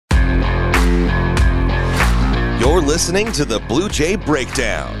You're listening to the Bluejay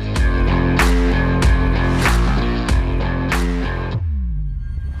Breakdown.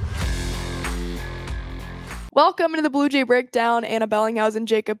 Welcome to the Bluejay Breakdown. Anna Bellinghausen and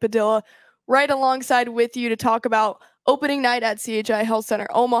Jacob Padilla right alongside with you to talk about opening night at CHI Health Center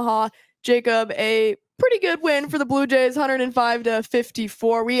Omaha. Jacob, a pretty good win for the Bluejays,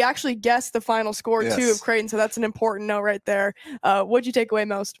 105-54. We actually guessed the final score too of Creighton, so that's an important note right there. What'd you take away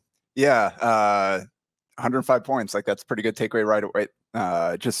most? Yeah, 105 points. Like, that's a pretty good takeaway right away.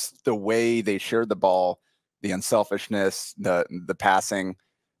 Just the way they shared the ball, the unselfishness, the passing.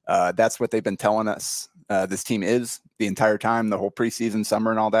 That's what they've been telling us this team is the entire time, the whole preseason,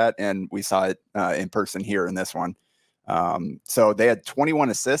 summer, and all that. And we saw it in person here in this one. So they had 21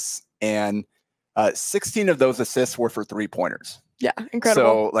 assists, and 16 of those assists were for three-pointers. Yeah,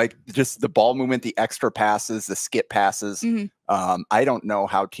 incredible. So, like, just the ball movement, the extra passes, the skip passes. I don't know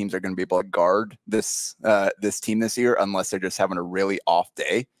how teams are going to be able to guard this team this year unless they're just having a really off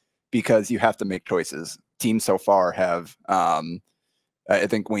day, because you have to make choices. Teams so far have, I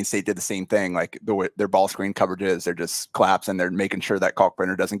think Wayne State did the same thing. Like, their ball screen coverages, they're just collapsing. They're making sure that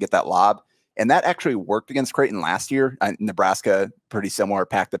Kalkbrenner doesn't get that lob. And that actually worked against Creighton last year. Nebraska, pretty similar,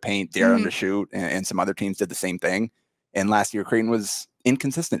 packed the paint, dare them to shoot, and some other teams did the same thing. And last year, Creighton was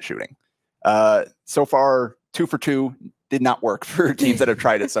inconsistent shooting. So far, 2 for 2 did not work for teams that have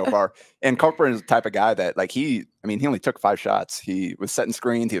tried it so far. And Kalkbrenner is the type of guy that, like, he only took 5 shots. He was setting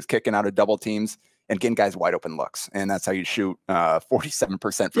screens. He was kicking out of double teams and getting guys wide open looks. And that's how you shoot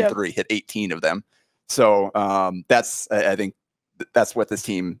 47% from three, hit 18 of them. So I think that's what this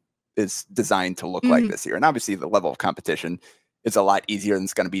team is designed to look like this year. And obviously the level of competition is a lot easier than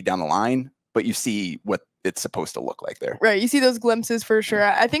it's going to be down the line, but you see what it's supposed to look like there. Right. You see those glimpses for sure.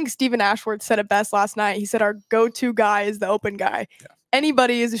 I think Stephen Ashworth said it best last night. He said our go-to guy is the open guy. Yeah.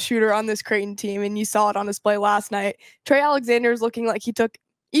 Anybody is a shooter on this Creighton team, and you saw it on display last night. Trey Alexander is looking like he took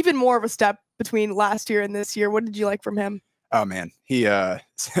even more of a step between last year and this year. What did you like from him? Oh, man. He,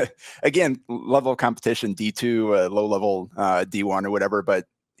 again, level of competition, D2, low level D1 or whatever, but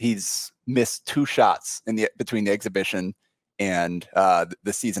he's missed 2 shots between the exhibition and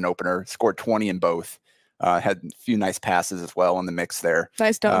the season opener, scored 20 in both. Had a few nice passes as well in the mix there.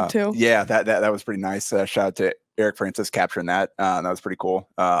 Nice dunk too. Yeah, that was pretty nice. Shout out to Eric Francis capturing that. That was pretty cool.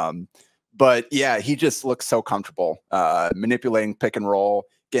 But yeah, he just looks so comfortable manipulating pick and roll,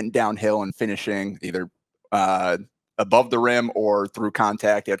 getting downhill and finishing either above the rim or through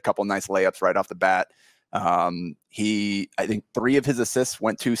contact. He had a couple nice layups right off the bat. I think 3 of his assists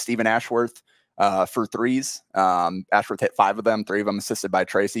went to Stephen Ashworth for threes. Ashworth hit 5 of them, 3 of them assisted by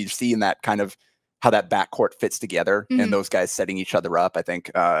Tracy. You're seeing that kind of how that backcourt fits together and those guys setting each other up. I think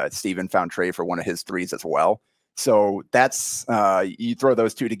Stephen found Trey for one of his threes as well. So that's you throw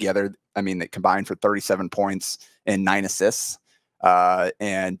those two together. I mean, they combined for 37 points and 9 assists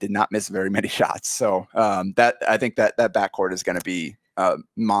and did not miss very many shots. So I think that backcourt is going to be a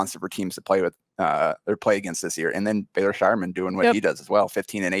monster for teams to play with or play against this year. And then Baylor Scheierman doing what he does as well,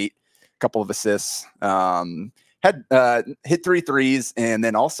 15 and 8, a couple of assists. Had hit 3 threes, and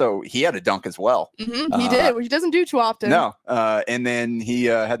then also he had a dunk as well. He did, which he doesn't do too often. No, and then he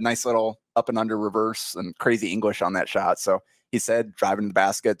had a nice little up and under reverse and crazy English on that shot. So he said driving the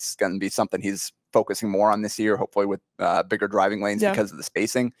basket's going to be something he's focusing more on this year, hopefully with bigger driving lanes because of the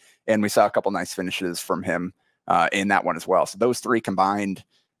spacing. And we saw a couple nice finishes from him in that one as well. So those 3 combined,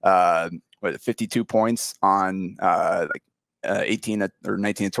 52 points on 18 or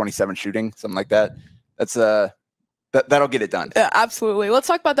 19 to 27 shooting, something like that. That's that'll get it done. Absolutely. Let's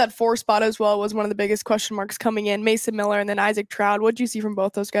talk about that 4 spot as well. It was one of the biggest question marks coming in. Mason Miller and then Isaac Trout. What did you see from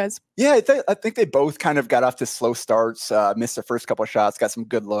both those guys? Yeah, I think they both kind of got off to slow starts, missed their first couple of shots, got some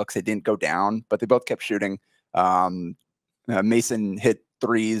good looks. They didn't go down, but they both kept shooting. Mason hit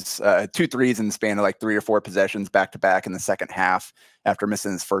 2 threes in the span of like 3 or 4 possessions back to back in the second half after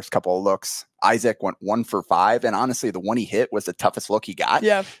missing his first couple of looks. Isaac went 1 for 5, and honestly, the one he hit was the toughest look he got.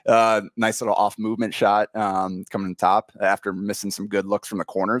 Yeah, nice little off movement shot coming on top after missing some good looks from the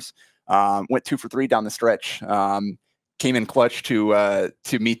corners. Went 2 for 3 down the stretch. Came in clutch to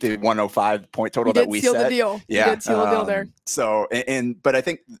meet the 105 point total that we set. The deal. Yeah, he did seal the deal there. So, but I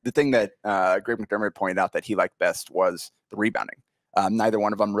think the thing that Greg McDermott pointed out that he liked best was the rebounding. Neither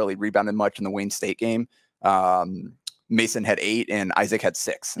one of them really rebounded much in the Wayne State game. Mason had 8 and Isaac had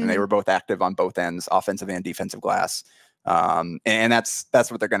 6, and they were both active on both ends, offensive and defensive glass. And that's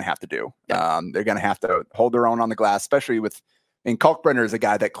what they're going to have to do. Yeah. They're going to have to hold their own on the glass, especially with, Kalkbrenner is a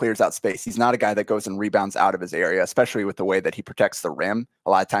guy that clears out space. He's not a guy that goes and rebounds out of his area, especially with the way that he protects the rim.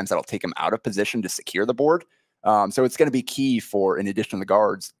 A lot of times that'll take him out of position to secure the board. So it's going to be key for, in addition to the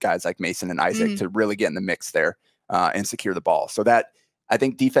guards, guys like Mason and Isaac to really get in the mix there. and secure the ball. So that, I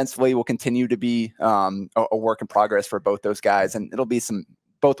think defensively will continue to be a work in progress for both those guys. And it'll be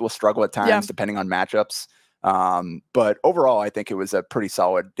both will struggle at times depending on matchups. But overall, I think it was a pretty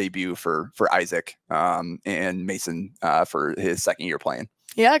solid debut for Isaac and Mason for his second year playing.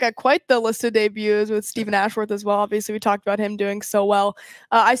 Yeah, I got quite the list of debuts with Stephen Ashworth as well. Obviously, we talked about him doing so well.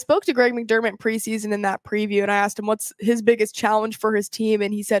 I spoke to Greg McDermott preseason in that preview, and I asked him what's his biggest challenge for his team,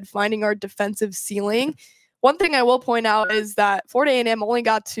 and he said finding our defensive ceiling. One thing I will point out is that Florida A&M only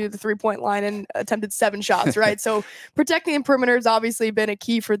got to the three-point line and attempted 7 shots, right? So protecting the perimeter has obviously been a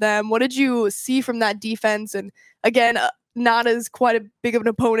key for them. What did you see from that defense? And again, not as quite a big of an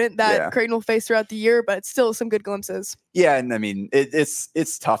opponent that Creighton will face throughout the year, but still some good glimpses. Yeah, and I mean,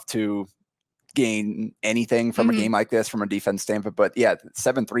 it's tough to gain anything from a game like this from a defense standpoint. But yeah,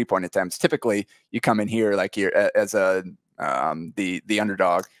 7 3-point attempts. Typically, you come in here like you're as the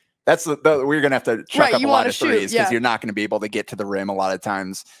underdog. That's we're gonna have to chuck up a lot of threes because you're not going to be able to get to the rim a lot of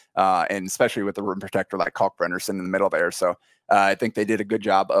times, and especially with the rim protector like Kalkbrenner sitting in the middle there. So I think they did a good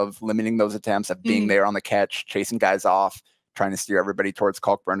job of limiting those attempts, of being there on the catch, chasing guys off, trying to steer everybody towards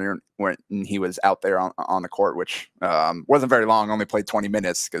Kalkbrenner when he was out there on the court, which wasn't very long. Only played 20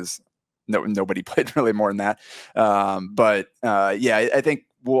 minutes because nobody played really more than that. But yeah, I think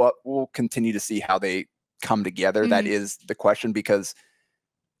we'll continue to see how they come together. That is the question, because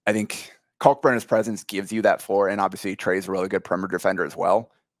I think Kalkbrenner's presence gives you that floor, and obviously Trey's a really good perimeter defender as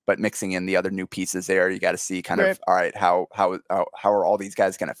well. But mixing in the other new pieces there, you got to see kind of, all right, how are all these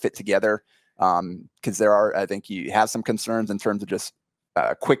guys going to fit together? Because I think you have some concerns in terms of just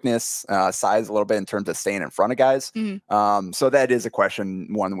quickness, size a little bit in terms of staying in front of guys. So that is a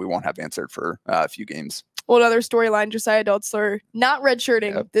question, one we won't have answered for a few games. Well, another storyline, Josiah Dotzler not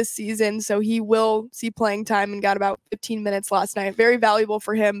redshirting this season, so he will see playing time and got about 15 minutes last night. Very valuable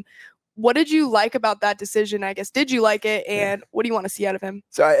for him. What did you like about that decision? I guess, did you like it, and what do you want to see out of him?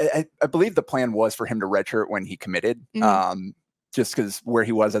 So I believe the plan was for him to redshirt when he committed, just because where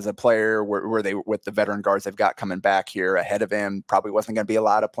he was as a player, where they with the veteran guards they've got coming back here ahead of him, probably wasn't going to be a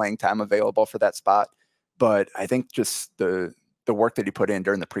lot of playing time available for that spot. But I think just the work that he put in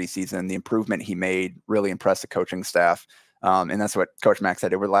during the preseason, the improvement he made, really impressed the coaching staff. And that's what Coach Mack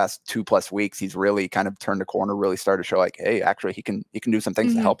said over the last 2+ weeks. He's really kind of turned the corner, really started to show like, hey, actually he can do some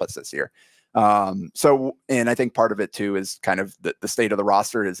things to help us this year. So, and I think part of it too is kind of the state of the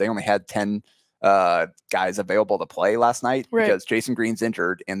roster is they only had 10 guys available to play last night because Jason Green's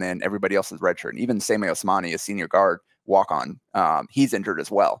injured and then everybody else is redshirt. And even Sami Osmani, a senior guard walk on, he's injured as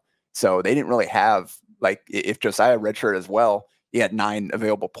well. So they didn't really have, like, if Josiah redshirt as well, he had 9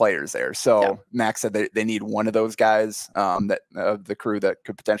 available players there. So Max said they need one of those guys that of the crew that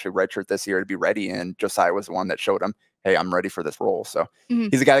could potentially redshirt this year to be ready. And Josiah was the one that showed him, hey, I'm ready for this role. So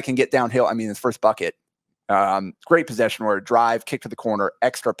he's a guy that can get downhill. I mean, his first bucket, great possession where drive, kick to the corner,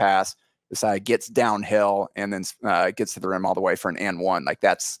 extra pass. Josiah gets downhill and then gets to the rim all the way for an and one. Like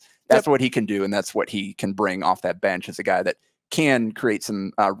that's what he can do. And that's what he can bring off that bench as a guy that can create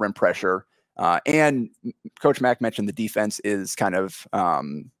some rim pressure. And Coach Mack mentioned the defense is kind of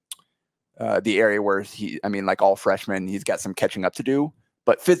the area where like all freshmen, he's got some catching up to do.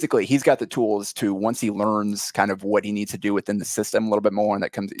 But physically, he's got the tools to, once he learns kind of what he needs to do within the system a little bit more, and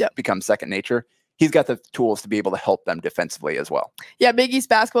that becomes second nature, he's got the tools to be able to help them defensively as well. Yeah, Big East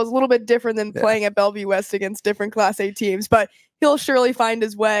basketball is a little bit different than playing at Bellevue West against different Class A teams, but he'll surely find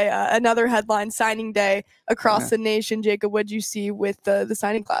his way. Another headline, signing day across the nation. Jacob, what did you see with the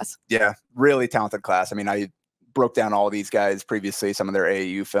signing class? Yeah, really talented class. I mean, I broke down all of these guys previously, some of their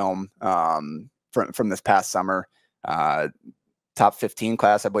AAU film from this past summer. Top 15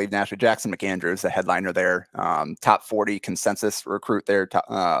 class, I believe, nationally. Jackson McAndrews is the headliner there. Top 40 consensus recruit there.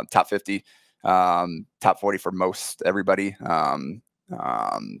 Top 50. Top 40 for most everybody.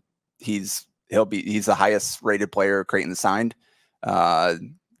 He's the highest rated player Creighton signed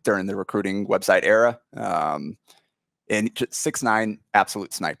during the recruiting website era. And 6'9",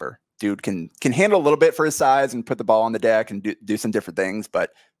 absolute sniper. Dude can handle a little bit for his size and put the ball on the deck and do some different things,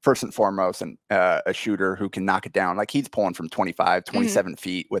 but first and foremost, a shooter who can knock it down. Like, he's pulling from 25, 27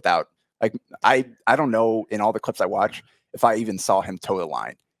 feet without, like, I don't know, in all the clips I watch, if I even saw him toe the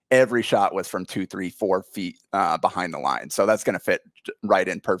line. Every shot was from 2, 3, 4 feet behind the line. So that's going to fit right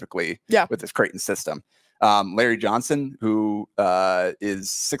in perfectly with this Creighton system. Larry Johnson, who is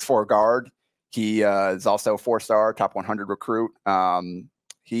 6'4" guard. He is also a 4-star, top 100 recruit.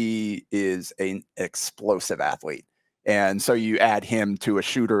 He is an explosive athlete. And so you add him to a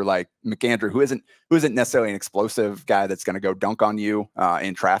shooter like McAndrew, who isn't necessarily an explosive guy that's going to go dunk on you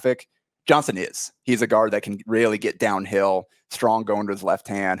in traffic. Johnson is. He's a guard that can really get downhill, strong going to his left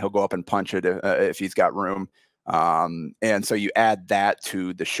hand. He'll go up and punch it if he's got room. And so you add that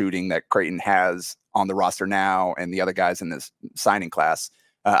to the shooting that Creighton has on the roster now and the other guys in this signing class.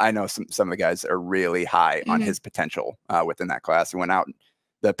 I know some of the guys are really high on his potential within that class. He went out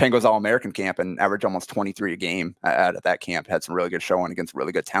the Penguins All-American camp and averaged almost 23 a game out of that camp. Had some really good showing against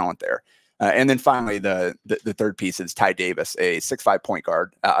really good talent there. And then finally, the third piece is Ty Davis, a 6'5" point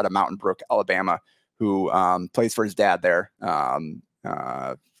guard out of Mountain Brook, Alabama, who plays for his dad there for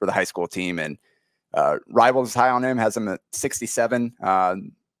the high school team. And Rivals high on him, has him at 67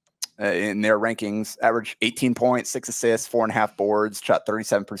 in their rankings. Averaged 18 points, 6 assists, 4.5 boards, shot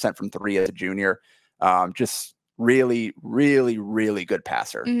 37% from 3 as a junior. Just really, really, really good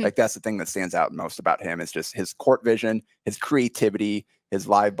passer. Like that's the thing that stands out most about him is just his court vision, his creativity, his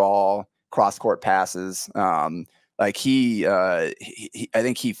live ball, cross court passes. Like I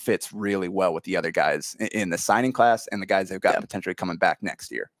think he fits really well with the other guys in the signing class and the guys they've got potentially coming back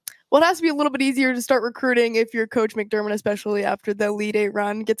next year. Well, it has to be a little bit easier to start recruiting if you're Coach McDermott, especially after the Elite Eight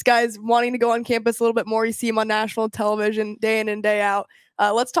run. Gets guys wanting to go on campus a little bit more. You see him on national television day in and day out.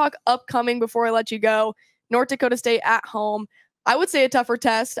 Let's talk upcoming before I let you go. North Dakota State at home. I would say a tougher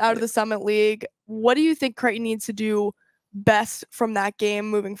test out of the Summit League. What do you think Creighton needs to do best from that game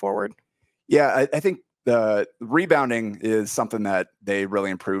moving forward? Yeah, I think the rebounding is something that they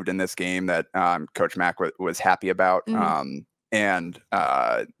really improved in this game that Coach Mack was happy about. And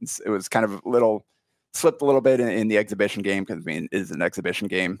it was kind of slipped a little bit in the exhibition game because, I mean, it is an exhibition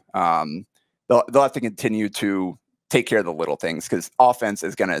game. They'll have to continue to take care of the little things because offense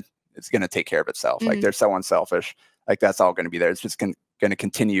is gonna take care of itself. Like they're so unselfish. Like that's all going to be there. It's just going to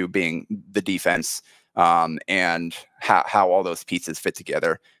continue being the defense and how all those pieces fit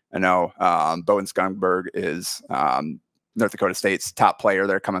together. I know Bowen Skungberg is North Dakota State's top player.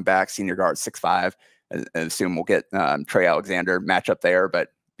 They're coming back, senior guard, 6'5". I assume we'll get Trey Alexander matchup there, but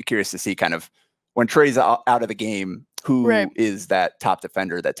be curious to see kind of when Trey's out of the game, who is that top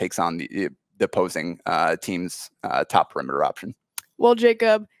defender that takes on the opposing team's top perimeter option. Well,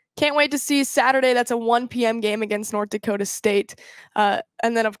 Jacob, can't wait to see Saturday. That's a 1 p.m. game against North Dakota State. And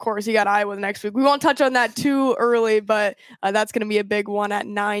then, of course, you got Iowa next week. We won't touch on that too early, but that's going to be a big one at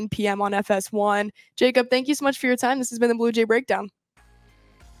 9 p.m. on FS1. Jacob, thank you so much for your time. This has been the Blue Jay Breakdown.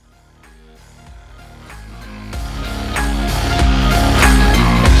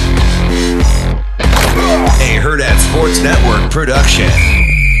 A Hurrdat Sports Network production.